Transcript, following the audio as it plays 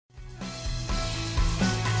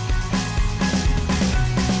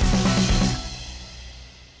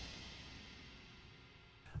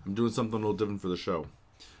I'm doing something a little different for the show.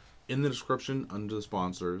 In the description under the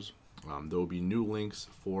sponsors, there will be new links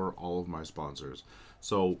for all of my sponsors.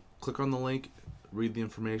 So click on the link, read the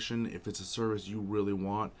information. If it's a service you really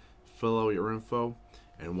want, fill out your info,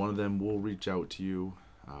 and one of them will reach out to you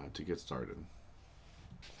to get started.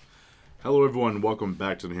 Hello everyone, welcome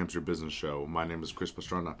back to the New Hampshire Business Show. My name is Chris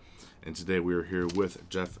Pastrana, and today we are here with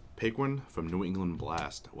Jeff Paquin from New England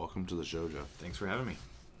Blast. Welcome to the show, Jeff. Thanks for having me.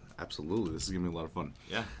 Absolutely, this is going to be a lot of fun.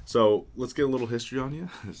 Yeah. So let's get a little history on you.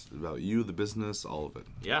 It's about you, the business, all of it.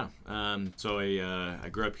 Yeah. So I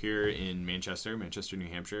grew up here in Manchester, New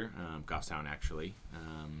Hampshire, Goffstown actually.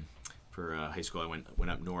 For high school, I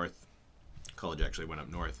went up north. College actually went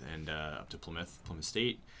up north and up to Plymouth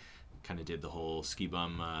State. Kind of did the whole ski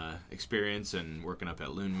bum experience and working up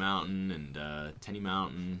at Loon Mountain and Tenny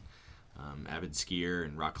Mountain. Avid skier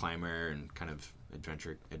and rock climber and kind of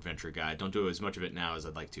adventure guy. Don't do as much of it now as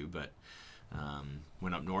I'd like to, but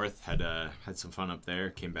went up north, had some fun up there,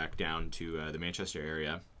 came back down to the Manchester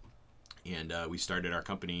area, and we started our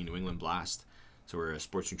company, New England Blast. So we're a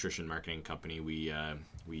sports nutrition marketing company. We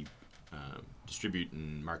distribute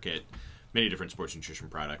and market many different sports nutrition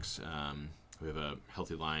products. We have a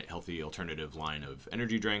healthy alternative line of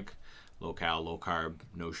energy drink, low cal, low carb,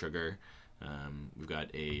 no sugar. We've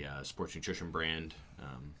got a sports nutrition brand.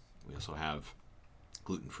 We also have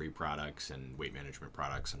gluten-free products and weight management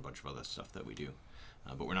products and a bunch of other stuff that we do.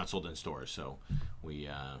 But we're not sold in stores, so we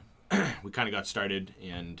kind of got started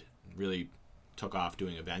and really took off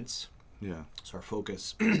doing events. Yeah. So our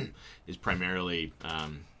focus is primarily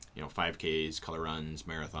 5Ks, color runs,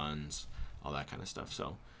 marathons, all that kind of stuff.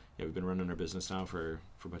 So yeah, we've been running our business now for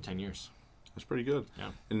about 10 years. That's pretty good. Yeah.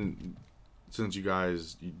 And since you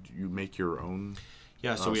guys, you make your own.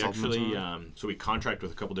 Yeah, so we actually we contract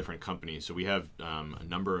with a couple different companies. So we have a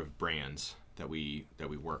number of brands that we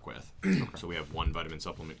work with. Okay. So we have one vitamin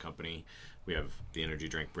supplement company, we have the energy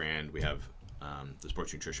drink brand, we have the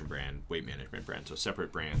sports nutrition brand, weight management brand. So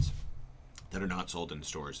separate brands that are not sold in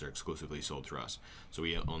stores; they're exclusively sold through us. So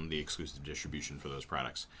we own the exclusive distribution for those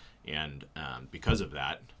products, and because of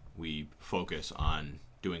that, we focus on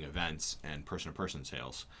doing events and person-to-person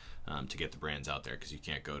sales to get the brands out there, because you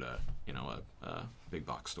can't go to a big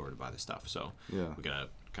box store to buy the stuff. So yeah, we gotta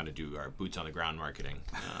kind of do our boots on the ground marketing.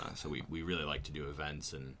 So we really like to do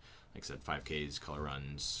events and, like I said, 5Ks, color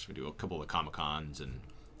runs. We do a couple of Comic-Cons and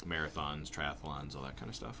marathons, triathlons, all that kind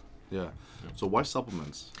of stuff. Yeah. So why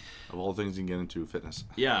supplements? Of all the things you can get into fitness.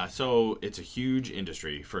 Yeah, so it's a huge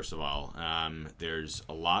industry, first of all. There's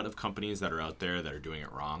a lot of companies that are out there that are doing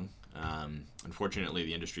it wrong. Unfortunately,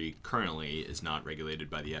 the industry currently is not regulated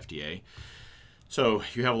by the FDA. So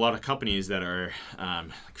you have a lot of companies that are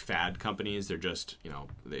like fad companies. They're just,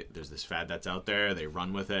 there's this fad that's out there. They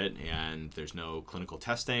run with it, and there's no clinical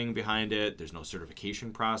testing behind it. There's no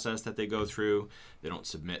certification process that they go through. They don't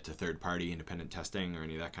submit to third-party independent testing or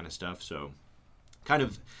any of that kind of stuff. So kind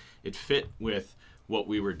of it fit with what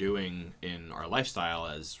we were doing in our lifestyle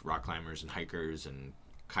as rock climbers and hikers and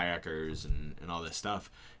kayakers and all this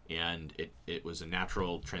stuff. And it was a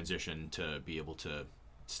natural transition to be able to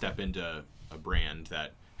step into a brand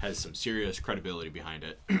that has some serious credibility behind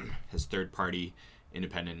it, has third-party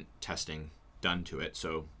independent testing done to it,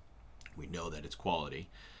 so we know that it's quality.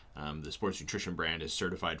 The sports nutrition brand is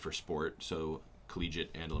certified for sport, so collegiate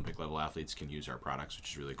and Olympic level athletes can use our products,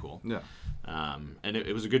 which is really cool. Yeah. And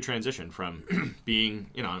it was a good transition from being,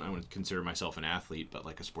 I wouldn't consider myself an athlete, but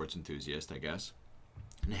like a sports enthusiast, I guess,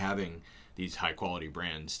 and having these high quality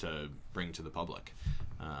brands to bring to the public.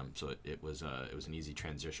 So it was an easy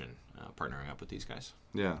transition partnering up with these guys.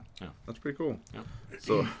 Yeah. That's pretty cool. Yeah.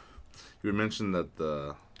 So you mentioned that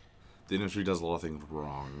the industry does a lot of things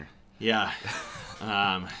wrong. Yeah.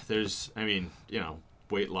 There's,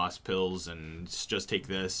 weight loss pills and just take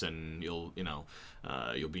this and you'll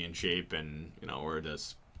be in shape, and or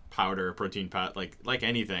this powder, protein powder, like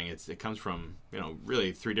anything, it comes from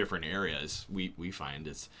really three different areas. We find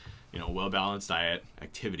it's well balanced diet,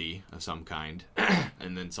 activity of some kind,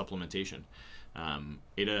 and then supplementation.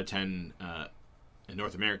 8 out of 10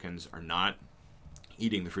 North Americans are not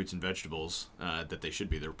eating the fruits and vegetables that they should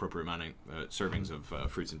be, the appropriate amount of servings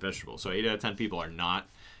of fruits and vegetables. So 8 out of 10 people are not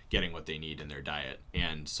getting what they need in their diet,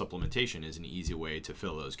 and supplementation is an easy way to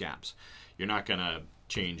fill those gaps. You're not going to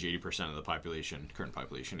change 80% of the current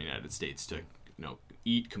population in the United States to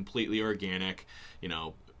eat completely organic,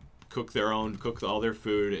 cook all their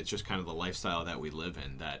food. It's just kind of the lifestyle that we live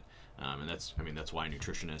in, that and that's why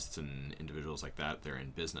nutritionists and individuals like that, they're in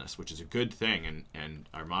business, which is a good thing, and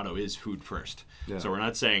our motto is food first. Yeah. So we're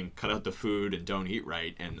not saying cut out the food and don't eat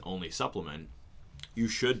right and only supplement. you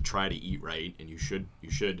should try to eat right, and you should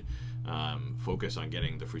focus on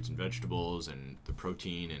getting the fruits and vegetables and the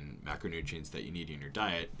protein and macronutrients that you need in your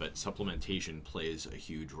diet. But supplementation plays a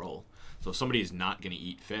huge role. So if somebody is not going to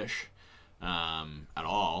eat fish at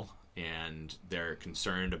all, and they're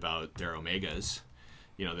concerned about their omegas,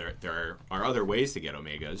 there are other ways to get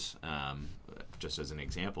omegas. Just as an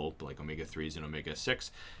example, like omega-3s and omega-6,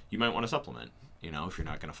 you might want to supplement, if you're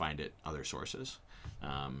not going to find it other sources.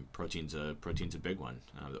 Protein's a big one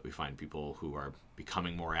that we find people who are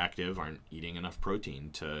becoming more active aren't eating enough protein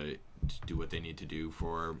to do what they need to do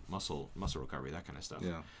for muscle recovery, that kind of stuff.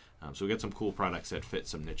 Yeah. So we get some cool products that fit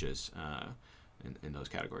some niches in those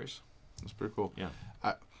categories. That's pretty cool. Yeah.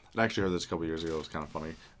 I actually heard this a couple of years ago. It was kind of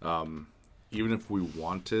funny. Even if we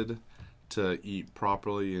wanted to eat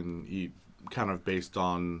properly and eat kind of based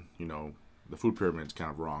on, the food pyramid's kind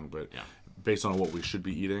of wrong, but based on what we should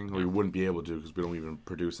be eating, we wouldn't be able to because we don't even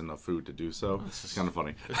produce enough food to do so. It's kind of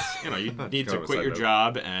funny. You need to quit your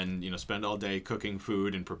job and, spend all day cooking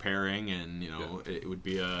food and preparing, and, it would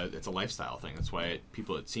be it's a lifestyle thing. That's why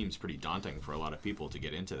it seems pretty daunting for a lot of people to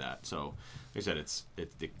get into that. So, like I said,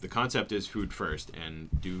 the concept is food first, and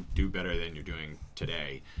do better than you're doing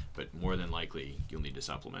today, but more than likely you'll need to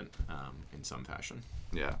supplement in some fashion.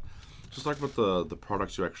 Yeah. Just talk about the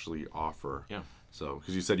products you actually offer. Yeah. So,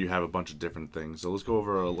 because you said you have a bunch of different things. So let's go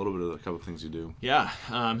over a little bit of a couple of things you do. Yeah.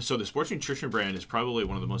 So the sports nutrition brand is probably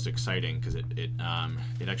one of the most exciting because it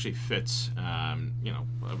actually fits,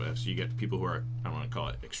 so you get people who are, I don't want to call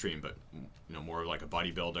it extreme, but, more like a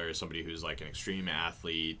bodybuilder, somebody who's like an extreme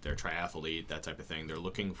athlete, they're triathlete, that type of thing. They're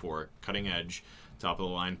looking for cutting edge, top of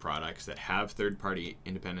the line products that have third party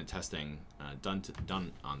independent testing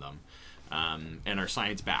done on them. And are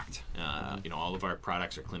science-backed. All of our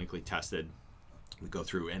products are clinically tested. We go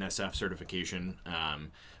through NSF certification,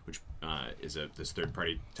 which is this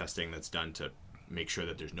third-party testing that's done to make sure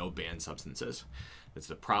that there's no banned substances. It's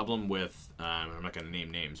the problem with, I'm not going to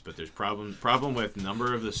name names, but there's problem with a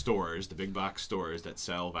number of the stores, the big box stores that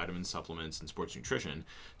sell vitamin supplements and sports nutrition.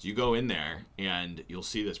 So you go in there and you'll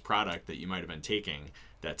see this product that you might have been taking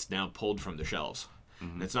that's now pulled from the shelves.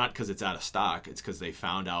 And it's not because it's out of stock. It's because they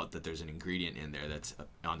found out that there's an ingredient in there that's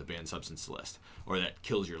on the banned substance list, or that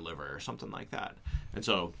kills your liver or something like that. And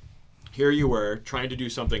so here you were trying to do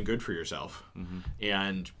something good for yourself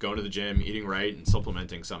and going to the gym, eating right, and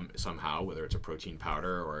supplementing somehow, whether it's a protein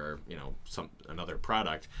powder or another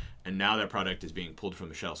product. And now that product is being pulled from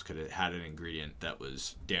the shelves because it had an ingredient that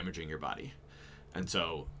was damaging your body. And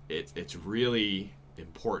so it's really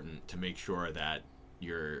important to make sure that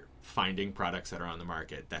you're finding products that are on the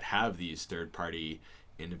market that have these third-party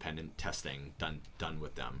independent testing done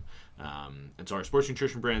with them. And so our sports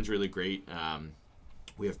nutrition brand is really great.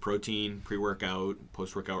 We have protein, pre-workout,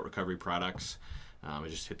 post-workout recovery products. I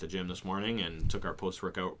just hit the gym this morning and took our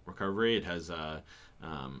post-workout recovery. It has a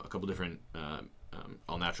couple different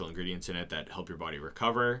all-natural ingredients in it that help your body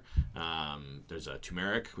recover. There's a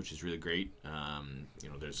turmeric, which is really great.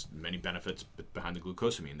 There's many benefits behind the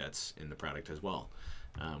glucosamine that's in the product as well.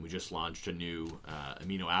 We just launched a new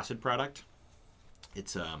amino acid product.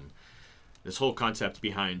 It's this whole concept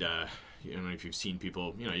behind, if you've seen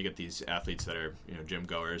people, you get these athletes that are, gym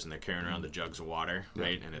goers and they're carrying around the jugs of water,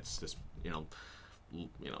 right? And it's this,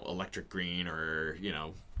 electric green or,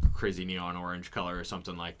 crazy neon orange color or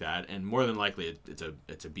something like that. And more than likely it's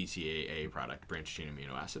a BCAA product, branched chain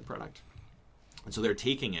amino acid product. And so they're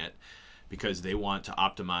taking it because they want to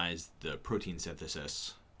optimize the protein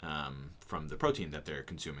synthesis from the protein that they're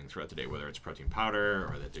consuming throughout the day, whether it's protein powder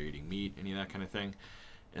or that they're eating meat, any of that kind of thing.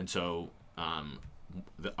 And so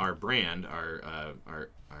our brand, our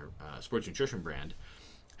sports nutrition brand,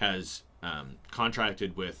 has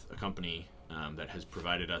contracted with a company that has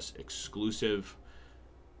provided us exclusive.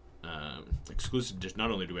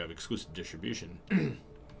 Not only do we have exclusive distribution,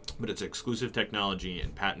 but it's exclusive technology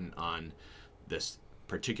and patent on this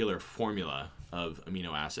particular formula of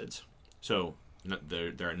amino acids. So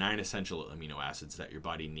there are 9 essential amino acids that your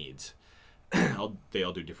body needs. They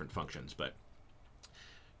all do different functions, but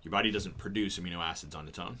your body doesn't produce amino acids on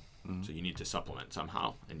its own. So you need to supplement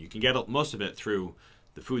somehow. And you can get most of it through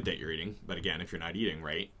the food that you're eating. But again, if you're not eating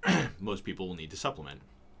right, most people will need to supplement.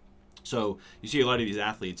 So you see a lot of these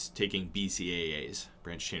athletes taking BCAAs,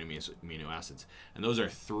 branched chain amino acids, and those are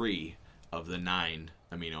 3 of the 9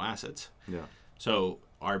 amino acids. Yeah. So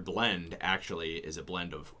our blend actually is a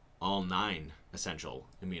blend of all 9 essential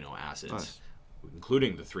amino acids, nice,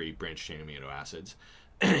 including the 3 branched chain amino acids,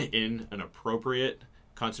 in an appropriate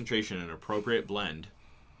concentration, an appropriate blend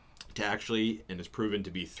to actually, and it's proven to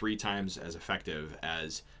be 3 times as effective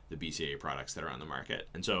as the BCAA products that are on the market.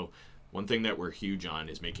 And so one thing that we're huge on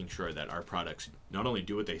is making sure that our products not only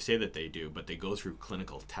do what they say that they do, but they go through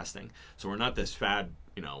clinical testing. So we're not this fad,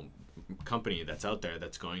 company that's out there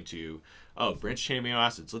that's going to, branched chain amino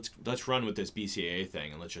acids, let's run with this BCAA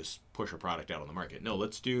thing and let's just push a product out on the market. No,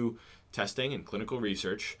 let's do testing and clinical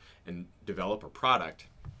research and develop a product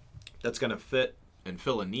that's going to fit and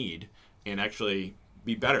fill a need and actually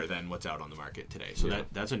be better than what's out on the market today. So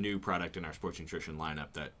that's a new product in our sports nutrition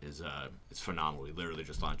lineup that is it's phenomenal. We literally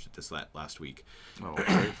just launched it this last week. Oh,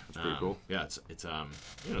 okay. That's pretty cool. Yeah, it's it's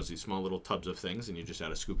these small little tubs of things, and you just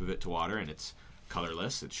add a scoop of it to water, and it's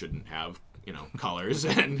colorless. It shouldn't have colors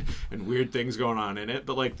and weird things going on in it.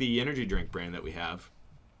 But like the energy drink brand that we have,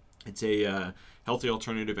 it's a healthy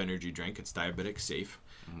alternative energy drink. It's diabetic safe.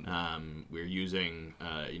 We're using,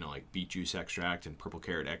 like beet juice extract and purple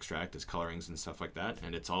carrot extract as colorings and stuff like that,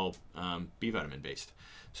 and it's all B vitamin based.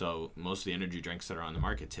 So most of the energy drinks that are on the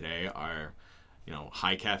market today are,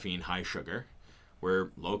 high caffeine, high sugar. We're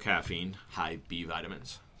low caffeine, high B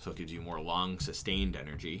vitamins. So it gives you more long, sustained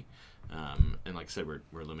energy. And like I said, we're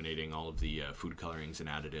eliminating all of the food colorings and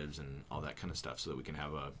additives and all that kind of stuff so that we can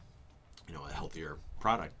have a healthier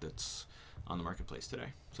product that's on the marketplace today.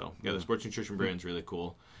 So the sports nutrition brand is really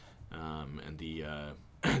cool, and the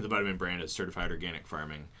the vitamin brand is certified organic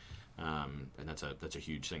farming, and that's a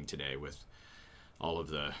huge thing today with all of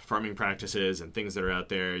the farming practices and things that are out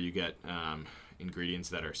there. You get ingredients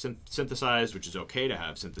that are synthesized, which is okay to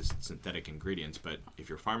have synthetic ingredients, but if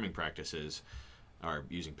your farming practices are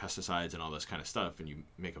using pesticides and all this kind of stuff, and you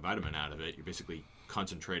make a vitamin out of it, you're basically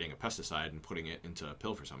concentrating a pesticide and putting it into a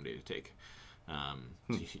pill for somebody to take.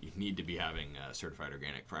 You need to be having certified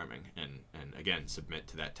organic farming and again submit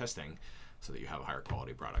to that testing so that you have a higher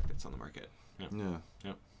quality product that's on the market.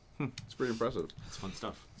 It's pretty impressive. It's fun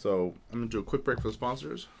stuff. So I'm going to do a quick break for the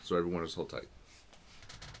sponsors, so everyone is hold tight.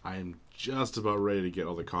 I am just about ready to get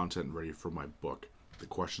all the content ready for my book. The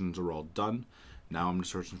questions are all done. Now I'm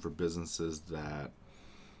searching for businesses that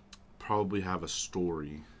probably have a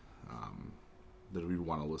story that we'd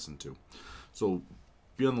want to listen to. So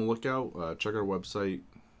be on the lookout. Check our website,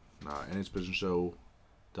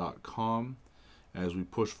 nhbusinessshow.com. As we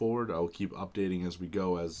push forward, I'll keep updating as we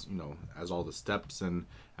go, as all the steps, and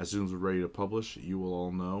as soon as we're ready to publish, you will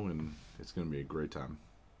all know, and it's going to be a great time.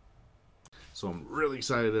 So I'm really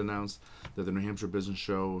excited to announce that the New Hampshire Business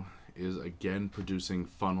Show is again producing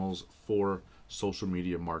funnels for social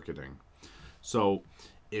media marketing. So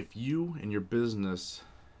if you and your business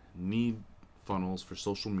need funnels for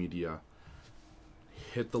social media,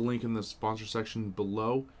 hit the link in the sponsor section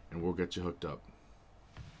below and we'll get you hooked up.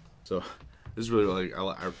 So this is really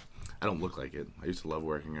I don't look like it. I used to love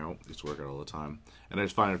working out. I used to work out all the time. And I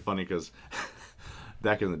just find it funny because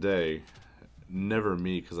back in the day, never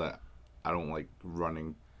me, because I don't like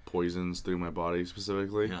running poisons through my body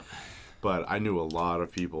specifically. Yeah. But I knew a lot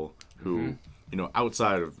of people who,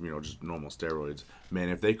 outside of, just normal steroids, man,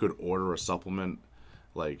 if they could order a supplement,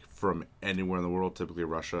 like, from anywhere in the world, typically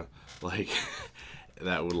Russia, like,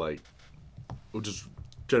 that would just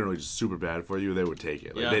generally just super bad for you, they would take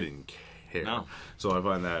it. Like, they didn't care. No. So I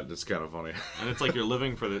find that it's kind of funny. And it's like you're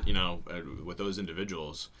living for the, with those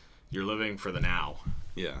individuals, you're living for the now.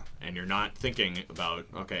 Yeah. And you're not thinking about,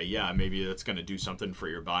 okay, yeah, maybe that's going to do something for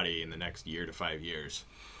your body in the next year to 5 years.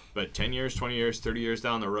 But 10 years, 20 years, 30 years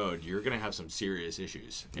down the road, you're going to have some serious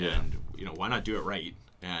issues. Yeah. And, why not do it right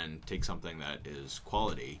and take something that is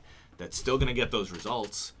quality that's still going to get those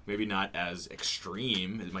results, maybe not as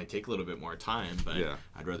extreme. It might take a little bit more time, but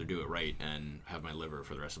I'd rather do it right and have my liver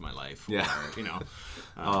for the rest of my life. Yeah.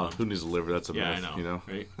 Or, who needs a liver? That's a myth, I know.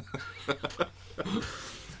 Right?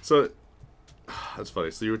 So that's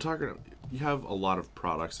funny. So you have a lot of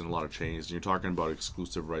products and a lot of chains, and you're talking about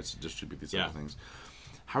exclusive rights to distribute these other things.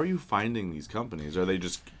 How are you finding these companies? Are they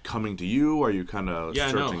just coming to you? Are you kind of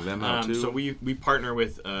searching them out too? So we partner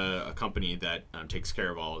with a company that takes care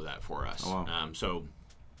of all of that for us. Oh, wow. So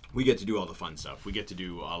we get to do all the fun stuff. We get to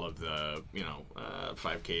do all of the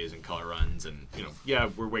 5Ks and color runs, and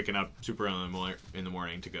we're waking up super early in the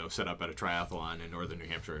morning to go set up at a triathlon in northern New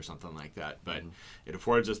Hampshire or something like that. But it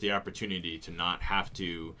affords us the opportunity to not have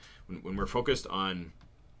to, when we're focused on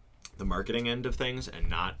the marketing end of things and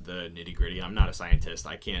not the nitty gritty. I'm not a scientist.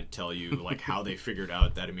 I can't tell you how they figured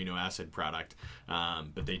out that amino acid product,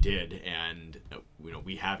 but they did, and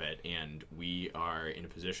we have it, and we are in a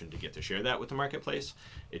position to get to share that with the marketplace.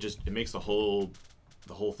 It makes the whole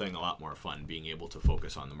thing a lot more fun, being able to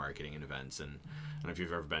focus on the marketing and events. And I don't know if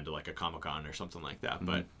you've ever been to a Comic-Con or something like that,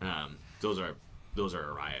 but those are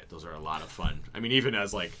a riot. Those are a lot of fun. I mean, even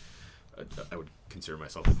as I would consider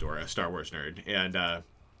myself a Star Wars nerd, and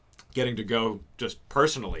getting to go just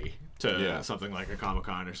personally to Yeah. something like a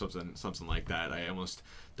Comic-Con or something like that. I almost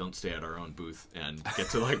don't stay at our own booth and get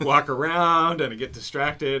to like walk around and get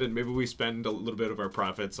distracted, and maybe we spend a little bit of our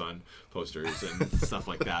profits on posters and stuff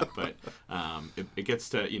like that. But it gets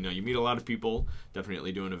to, you meet a lot of people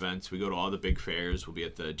definitely doing events. We go to all the big fairs. We'll be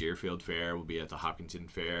at the Deerfield Fair. We'll be at the Hopkinton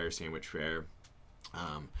Fair, Sandwich Fair.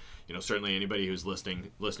 Certainly anybody who's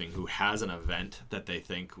listening who has an event that they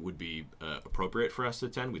think would be appropriate for us to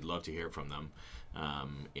attend, we'd love to hear from them.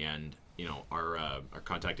 And our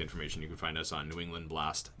contact information, you can find us on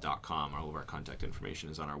newenglandblast.com. All of our contact information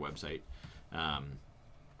is on our website.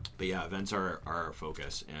 But yeah, events are our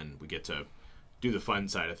focus, and we get to do the fun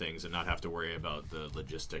side of things and not have to worry about the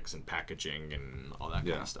logistics and packaging and all that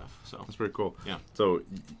kind of stuff. So that's pretty cool. Yeah. So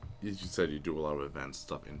you said you do a lot of events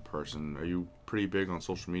stuff in person. Are you pretty big on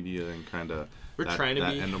social media and kind of trying to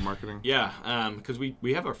be end of marketing? Yeah, because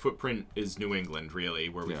we have our footprint is New England, really,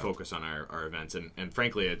 where we focus on our events, and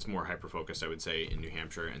frankly, it's more hyper focused, I would say, in New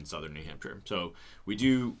Hampshire and southern New Hampshire. So we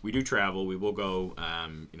do travel. We will go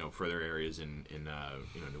further areas in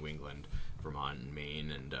New England, Vermont and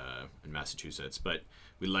Maine and Massachusetts, but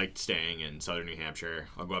we liked staying in southern New Hampshire.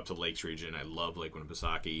 I'll go up to the Lakes region. I love Lake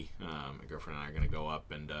Winnipesaukee. My girlfriend and I are going to go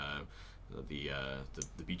up, and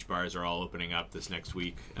the beach bars are all opening up this next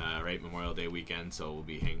week, right, Memorial Day weekend. So we'll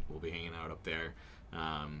be hanging out up there,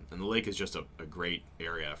 and the lake is just a great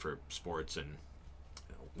area for sports and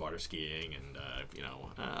water skiing and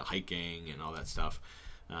hiking and all that stuff.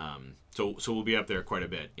 So we'll be up there quite a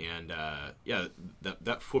bit, and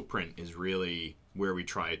that footprint is really where we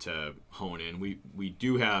try to hone in. We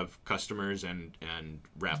do have customers and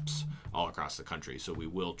reps all across the country, so we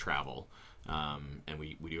will travel, and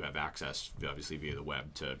we do have access, obviously via the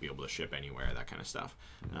web, to be able to ship anywhere, that kind of stuff,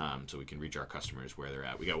 so we can reach our customers where they're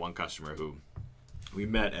at. We got one customer who we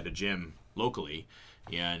met at a gym locally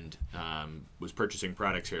and was purchasing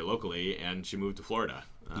products here locally, and she moved to Florida.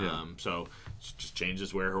 So she just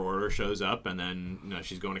changes where her order shows up, and then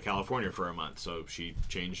she's going to California for a month. So she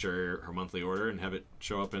changed her monthly order and have it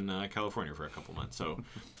show up in California for a couple months. So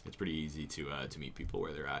it's pretty easy to meet people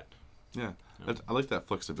where they're at. Yeah, I like that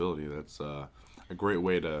flexibility. That's a great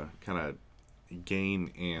way to kind of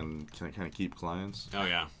gain and kind of keep clients. Oh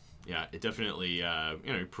yeah. Yeah, it definitely,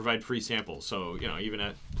 provide free samples. So, even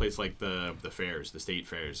at a place like the fairs, the state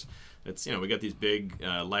fairs, it's, we got these big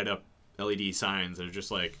light up LED signs that are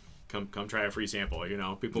just like, come try a free sample.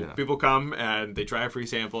 People come and they try a free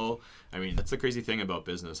sample. I mean, that's the crazy thing about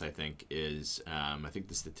business, I think, is I think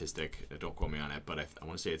the statistic, don't quote me on it, but I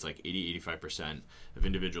want to say it's like 85% of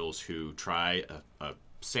individuals who try a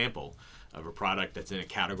sample of a product that's in a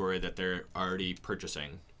category that they're already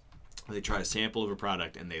purchasing. They try a sample of a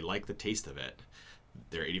product and they like the taste of it,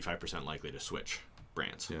 they're 85% likely to switch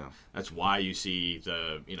brands. Yeah. That's why you see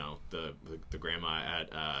the grandma at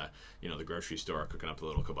the grocery store cooking up the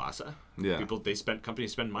little kielbasa. Yeah.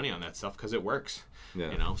 Companies spend money on that stuff because it works.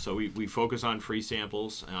 Yeah. So we focus on free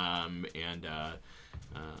samples and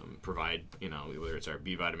provide, whether it's our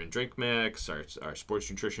B vitamin drink mix, our sports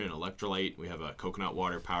nutrition electrolyte. We have a coconut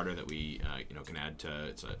water powder that we can add to.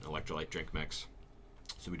 It's an electrolyte drink mix.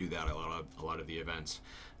 So we do that at a lot of the events.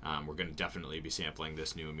 We're going to definitely be sampling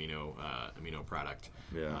this new amino product.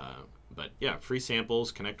 Yeah. But yeah, free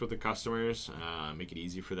samples, connect with the customers, make it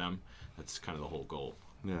easy for them. That's kind of the whole goal.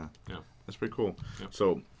 Yeah. Yeah. That's pretty cool. Yeah.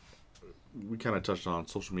 So we kind of touched on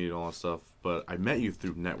social media and all that stuff, but I met you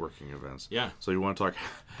through networking events. Yeah. So you want to talk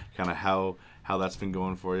kind of how that's been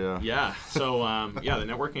going for you? Yeah. So the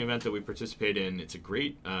networking event that we participate in, it's a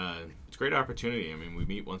great opportunity. I mean, we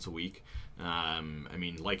meet once a week.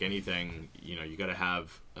 Like anything, you got to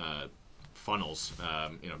have funnels.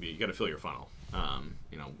 You got to fill your funnel.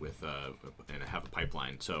 With and have a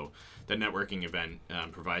pipeline. So the networking event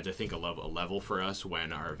provides, I think, a level for us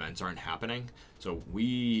when our events aren't happening. So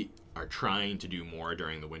we are trying to do more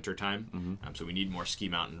during the winter time. Mm-hmm. So we need more ski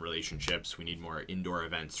mountain relationships. We need more indoor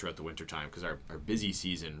events throughout the winter time because our busy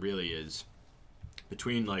season really is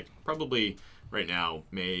between probably right now,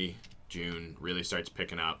 May, June really starts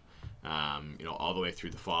picking up. All the way through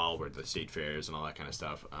the fall where the state fairs and all that kind of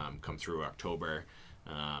stuff come through October.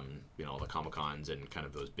 All the Comic-Cons and kind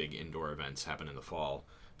of those big indoor events happen in the fall.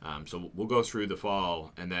 So we'll go through the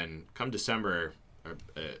fall, and then come December,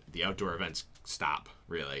 the outdoor events stop,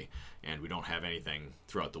 really, and we don't have anything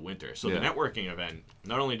throughout the winter. So the networking event,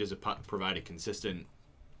 not only does it provide a consistent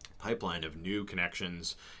pipeline of new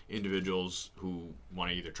connections, individuals who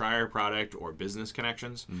want to either try our product or business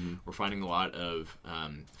connections. Mm-hmm. We're finding a lot of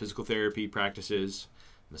physical therapy practices,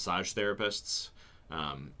 massage therapists,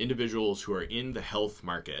 individuals who are in the health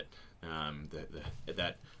market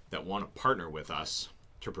that want to partner with us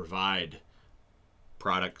to provide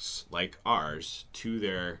products like ours to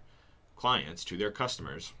their clients, to their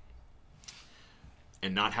customers,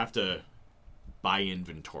 and not have to buy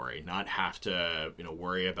inventory, not have to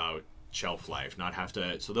worry about shelf life, not have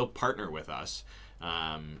to. So they'll partner with us,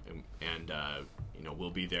 and we'll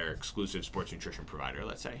be their exclusive sports nutrition provider,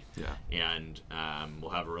 let's say. Yeah. And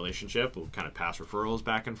we'll have a relationship. We'll kind of pass referrals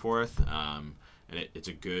back and forth, and it's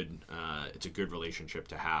a good relationship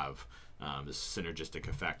to have. This synergistic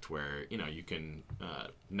effect where you can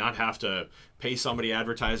not have to pay somebody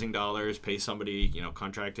advertising dollars, pay somebody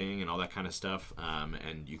contracting and all that kind of stuff,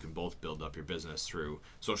 and you can both build up your business through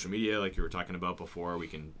social media, like you were talking about before. We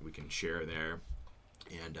can share there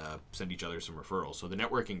and send each other some referrals. So the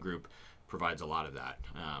networking group provides a lot of that.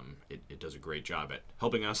 It does a great job at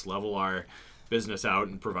helping us level our business out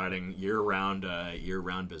and providing year-round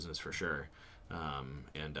business for sure.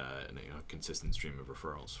 And a consistent stream of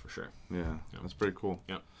referrals for sure. Yeah, that's pretty cool.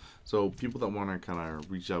 Yeah. So people that want to kind of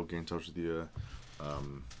reach out, get in touch with you,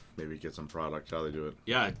 maybe get some product, how they do it?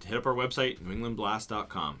 Yeah, hit up our website,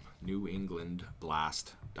 newenglandblast.com.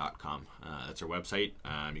 newenglandblast.com. That's our website.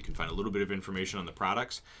 You can find a little bit of information on the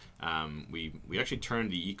products. We actually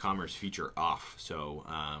turned the e-commerce feature off, so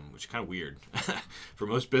which is kind of weird for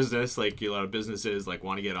most business. Like a lot of businesses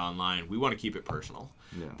want to get online. We want to keep it personal.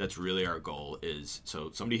 Yeah. That's really our goal.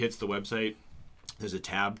 So somebody hits the website, there's a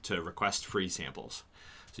tab to request free samples.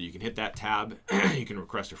 So you can hit that tab. You can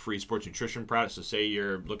request a free sports nutrition product. So say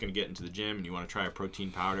you're looking to get into the gym and you want to try a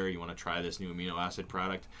protein powder, you want to try this new amino acid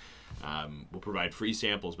product. We'll provide free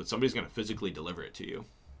samples, but somebody's going to physically deliver it to you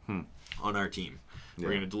on our team. Yeah.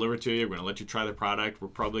 We're going to deliver it to you. We're going to let you try the product. We're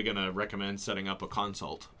probably going to recommend setting up a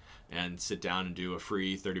consult and sit down and do a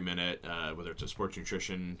free 30-minute, whether it's a sports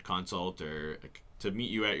nutrition consult or to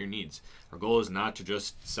meet you at your needs. Our goal is not to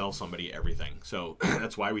just sell somebody everything. So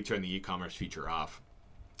that's why we turn the e-commerce feature off.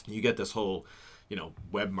 You get this whole,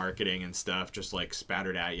 web marketing and stuff just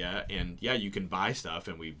spattered at you. And yeah, you can buy stuff,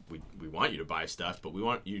 and we want you to buy stuff, but we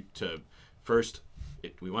want you to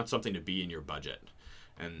we want something to be in your budget.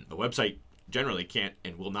 And the website generally can't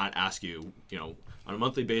and will not ask you, on a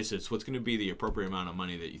monthly basis, what's going to be the appropriate amount of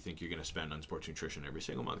money that you think you're going to spend on sports nutrition every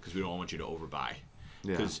single month, because we don't want you to overbuy.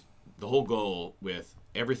 Because the whole goal with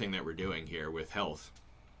everything that we're doing here with health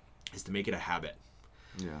is to make it a habit.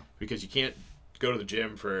 Yeah. Because you can't go to the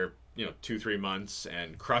gym for 2-3 months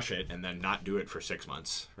and crush it and then not do it for 6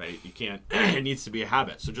 months, right? You can't. It needs to be a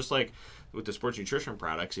habit. So just like with the sports nutrition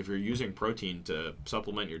products, if you're using protein to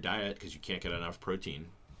supplement your diet because you can't get enough protein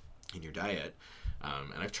in your diet,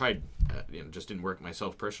 and I've tried, just in work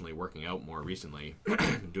myself personally, working out more recently,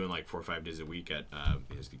 doing 4 or 5 days a week at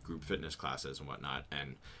the group fitness classes and whatnot,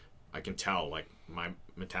 and I can tell my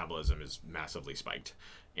metabolism is massively spiked,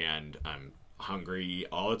 and I'm hungry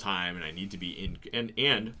all the time, and I need to be in.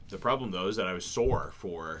 And the problem though is that I was sore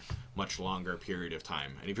for much longer period of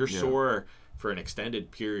time. And if you're sore for an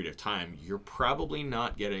extended period of time, you're probably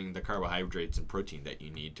not getting the carbohydrates and protein that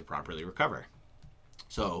you need to properly recover.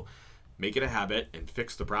 So make it a habit and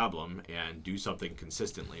fix the problem and do something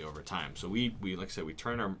consistently over time. So we like I said, we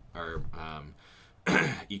turn our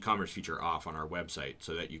e-commerce feature off on our website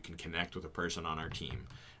so that you can connect with a person on our team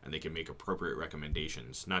and they can make appropriate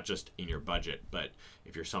recommendations, not just in your budget, but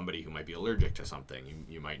if you're somebody who might be allergic to something,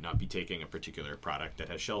 you might not be taking a particular product that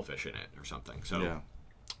has shellfish in it or something. So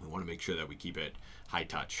we want to make sure that we keep it high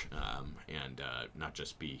touch and not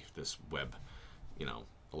just be this web,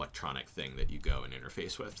 electronic thing that you go and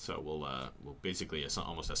interface with. So we'll basically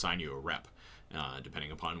almost assign you a rep.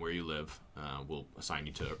 Depending upon where you live, we'll assign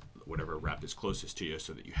you to whatever rep is closest to you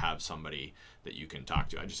so that you have somebody that you can talk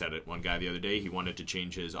to. I just had one guy the other day, he wanted to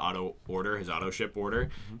change his auto ship order,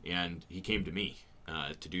 and he came to me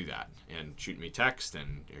to do that and shoot me a text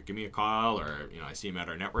and give me a call, or I see him at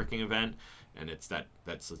our networking event, and it's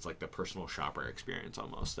like the personal shopper experience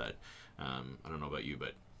almost that I don't know about you,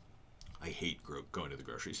 but I hate going to the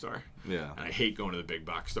grocery store. Yeah. And I hate going to the big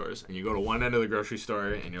box stores. And you go to one end of the grocery store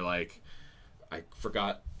and you're like, I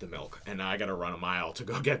forgot the milk, and now I got to run a mile to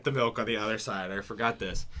go get the milk on the other side. I forgot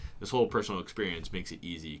this. This whole personal experience makes it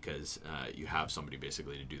easy because you have somebody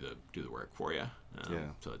basically to do the work for you.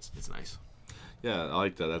 So it's nice. Yeah, I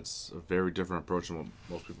like that. That's a very different approach than what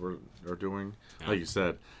most people are doing. Yeah. Like you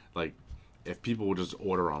said, if people would just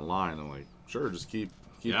order online, I'm like, sure, just keep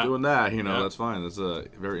doing that. That's fine. That's a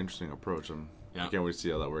very interesting approach. I can't wait to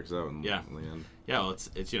see how that works out in the end. Yeah, well, it's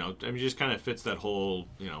it just kind of fits that whole,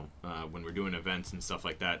 when we're doing events and stuff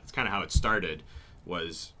like that, it's kind of how it started,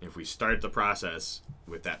 was if we start the process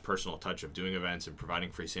with that personal touch of doing events and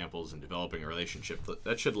providing free samples and developing a relationship,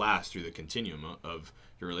 that should last through the continuum of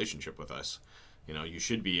your relationship with us. You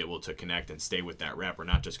should be able to connect and stay with that rep. We're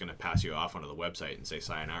not just going to pass you off onto the website and say,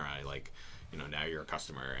 sayonara, like, now you're a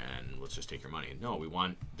customer and let's just take your money. No, we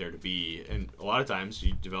want there to be, and a lot of times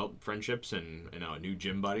you develop friendships and, a new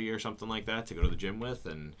gym buddy or something like that to go to the gym with.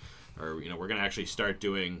 Or we're going to actually start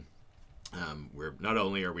doing, we're not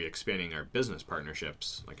only are we expanding our business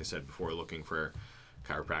partnerships, like I said before, looking for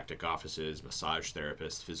chiropractic offices, massage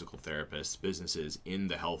therapists, physical therapists, businesses in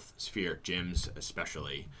the health sphere, gyms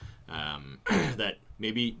especially, that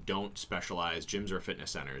maybe don't specialize, gyms or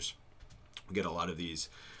fitness centers. We get a lot of these,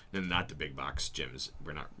 and not the big box gyms.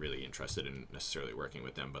 We're not really interested in necessarily working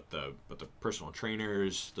with them, but the personal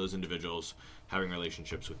trainers, those individuals, having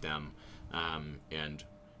relationships with them, and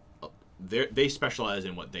they specialize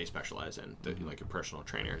in what they specialize in. Like a personal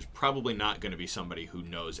trainer is probably not going to be somebody who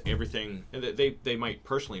knows everything. They might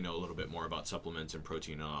personally know a little bit more about supplements and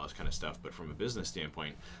protein and all this kind of stuff, but from a business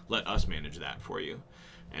standpoint, let us manage that for you,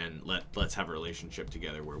 and let's have a relationship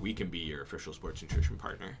together where we can be your official sports nutrition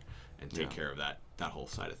partner and take care of that whole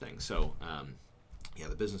side of things. So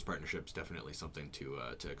the business partnership's definitely something to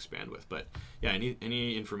expand with. But yeah,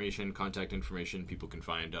 any information, contact information people can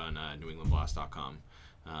find on newenglandblast.com.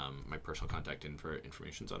 My personal contact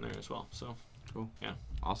information's on there as well. So cool. Yeah.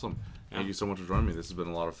 Awesome. Thank you so much for joining me. This has been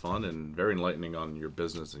a lot of fun and very enlightening on your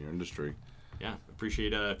business and your industry. Yeah,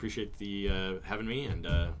 appreciate the having me, and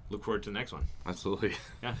look forward to the next one. Absolutely.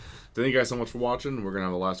 Yeah. Thank you guys so much for watching. We're gonna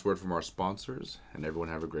have a last word from our sponsors, and everyone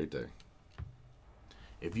have a great day.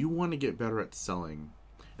 If you want to get better at selling,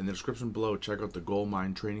 in the description below, check out the Gold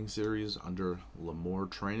Mine training series under L'Amour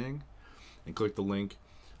Training, and click the link.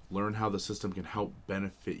 Learn how the system can help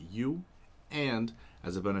benefit you, and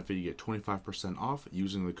as a benefit, you get 25% off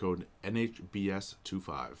using the code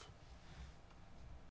NHBS25.